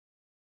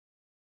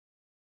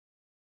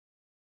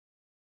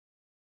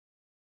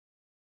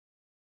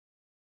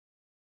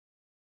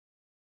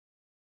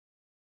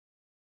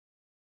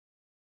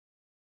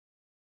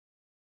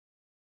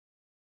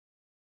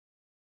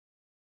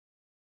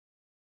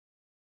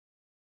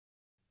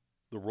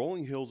The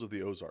rolling hills of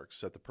the Ozarks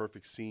set the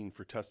perfect scene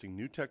for testing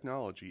new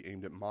technology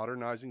aimed at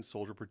modernizing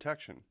soldier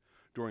protection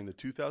during the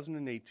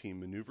 2018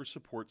 Maneuver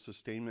Support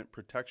Sustainment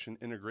Protection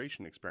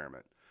Integration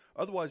Experiment,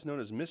 otherwise known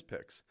as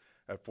MSSPIX,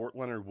 at Fort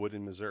Leonard Wood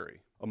in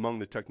Missouri. Among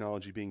the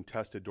technology being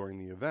tested during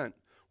the event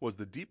was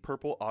the Deep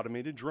Purple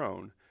automated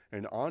drone,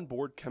 an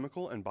onboard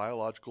chemical and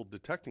biological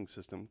detecting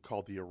system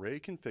called the Array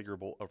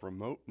Configurable of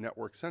Remote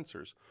Network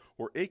Sensors,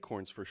 or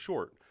ACORNs for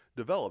short,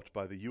 developed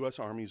by the U.S.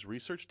 Army's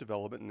Research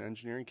Development and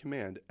Engineering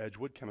Command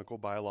Edgewood Chemical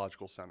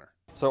Biological Center.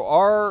 So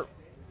our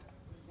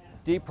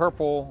Deep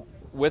Purple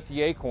with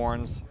the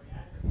ACORNs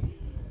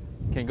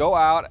can go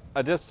out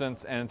a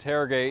distance and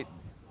interrogate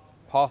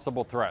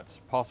possible threats,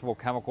 possible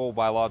chemical,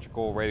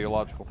 biological,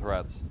 radiological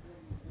threats,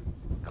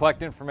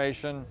 collect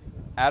information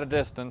at a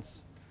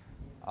distance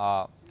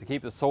to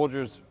keep the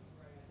soldiers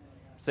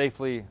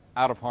safely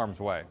out of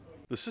harm's way.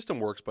 The system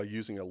works by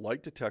using a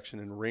light detection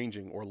and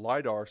ranging or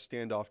LiDAR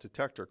standoff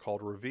detector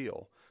called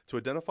REVEAL to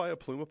identify a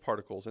plume of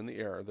particles in the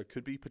air that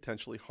could be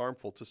potentially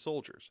harmful to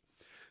soldiers.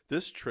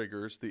 This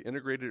triggers the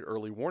integrated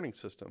early warning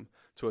system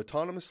to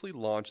autonomously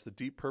launch the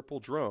Deep Purple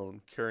drone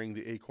carrying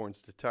the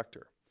ACORNs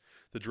detector.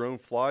 The drone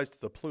flies to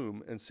the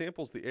plume and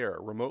samples the air,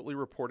 remotely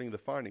reporting the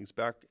findings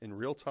back in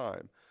real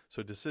time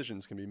so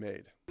decisions can be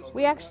made.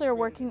 We actually are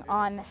working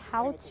on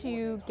how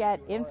to get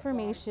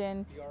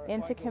information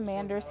into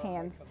commanders'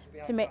 hands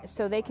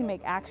so they can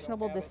make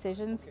actionable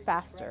decisions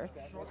faster,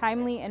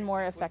 timely and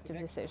more effective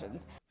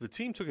decisions. The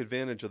team took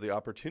advantage of the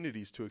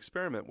opportunities to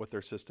experiment with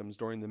their systems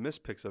during the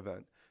MSSPIX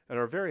event and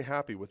are very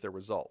happy with their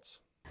results.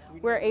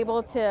 We're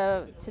able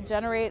to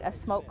generate a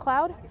smoke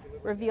cloud.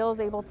 REVEAL is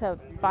able to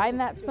find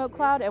that smoke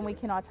cloud, and we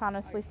can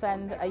autonomously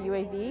send a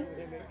UAV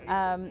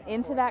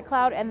into that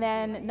cloud, and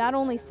then not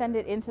only send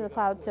it into the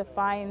cloud to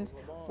find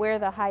where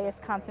the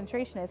highest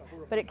concentration is,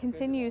 but it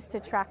continues to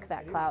track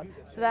that cloud.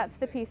 So that's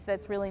the piece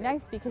that's really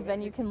nice, because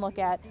then you can look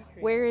at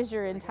where is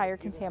your entire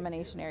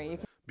contamination area.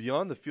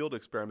 Beyond the field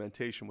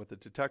experimentation with the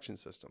detection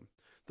system,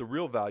 the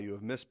real value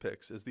of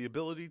MSSPIX is the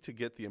ability to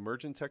get the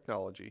emergent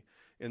technology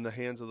in the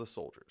hands of the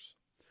soldiers.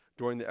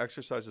 During the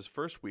exercise's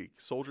first week,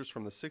 soldiers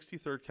from the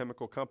 63rd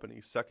Chemical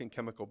Company, 2nd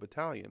Chemical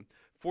Battalion,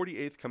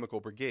 48th Chemical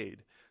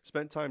Brigade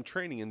spent time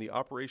training in the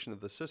operation of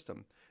the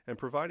system and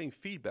providing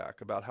feedback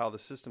about how the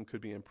system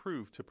could be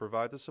improved to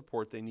provide the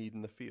support they need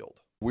in the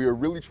field. We are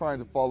really trying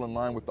to fall in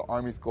line with the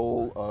Army's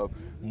goal of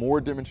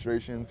more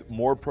demonstrations,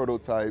 more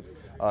prototypes,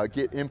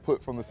 get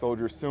input from the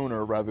soldiers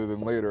sooner rather than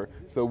later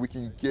so we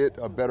can get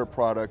a better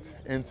product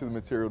into the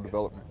material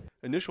development.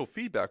 Initial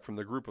feedback from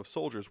the group of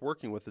soldiers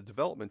working with the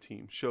development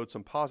team showed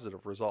some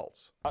positive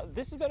results.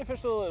 This is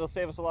beneficial. It'll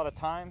save us a lot of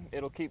time.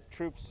 It'll keep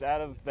troops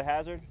out of the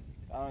hazard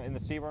in the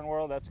seaborne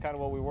world. That's kind of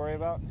what we worry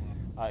about.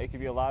 It can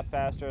be a lot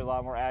faster, a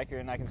lot more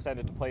accurate, and I can send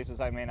it to places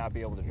I may not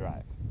be able to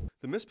drive.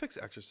 The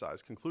MSSPIX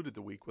exercise concluded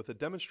the week with a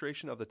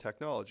demonstration of the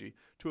technology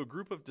to a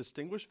group of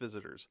distinguished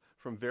visitors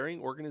from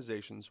varying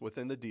organizations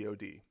within the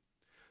DoD.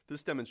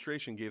 This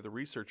demonstration gave the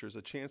researchers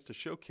a chance to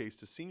showcase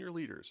to senior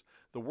leaders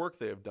the work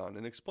they have done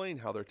and explain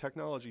how their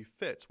technology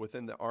fits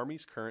within the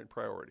Army's current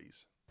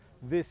priorities.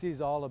 This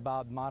is all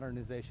about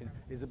modernization.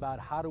 It's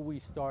about how do we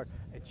start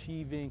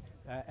achieving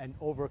and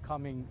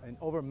overcoming and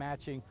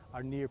overmatching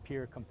our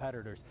near-peer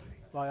competitors.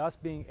 By us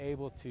being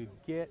able to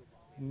get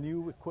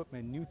new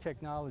equipment, new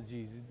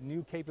technologies,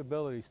 new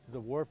capabilities to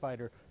the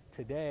warfighter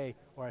today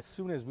or as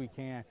soon as we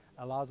can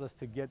allows us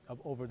to get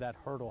over that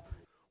hurdle.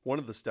 One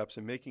of the steps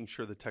in making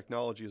sure the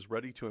technology is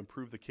ready to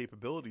improve the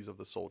capabilities of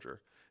the soldier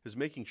is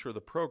making sure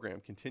the program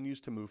continues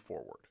to move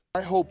forward.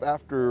 I hope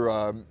after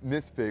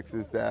MSSPIX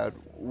is that,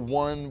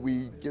 one,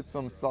 we get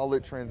some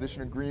solid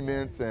transition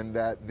agreements and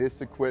that this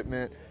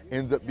equipment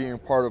ends up being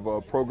part of a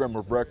program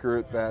of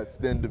record that's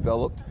then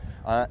developed,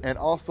 and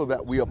also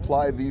that we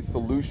apply these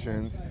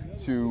solutions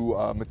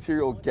to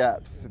material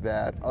gaps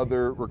that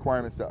other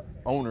requirements that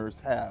owners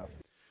have.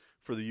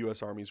 For the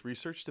U.S. Army's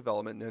Research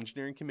Development and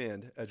Engineering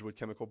Command, Edgewood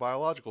Chemical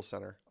Biological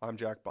Center, I'm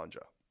Jack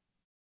Bunja.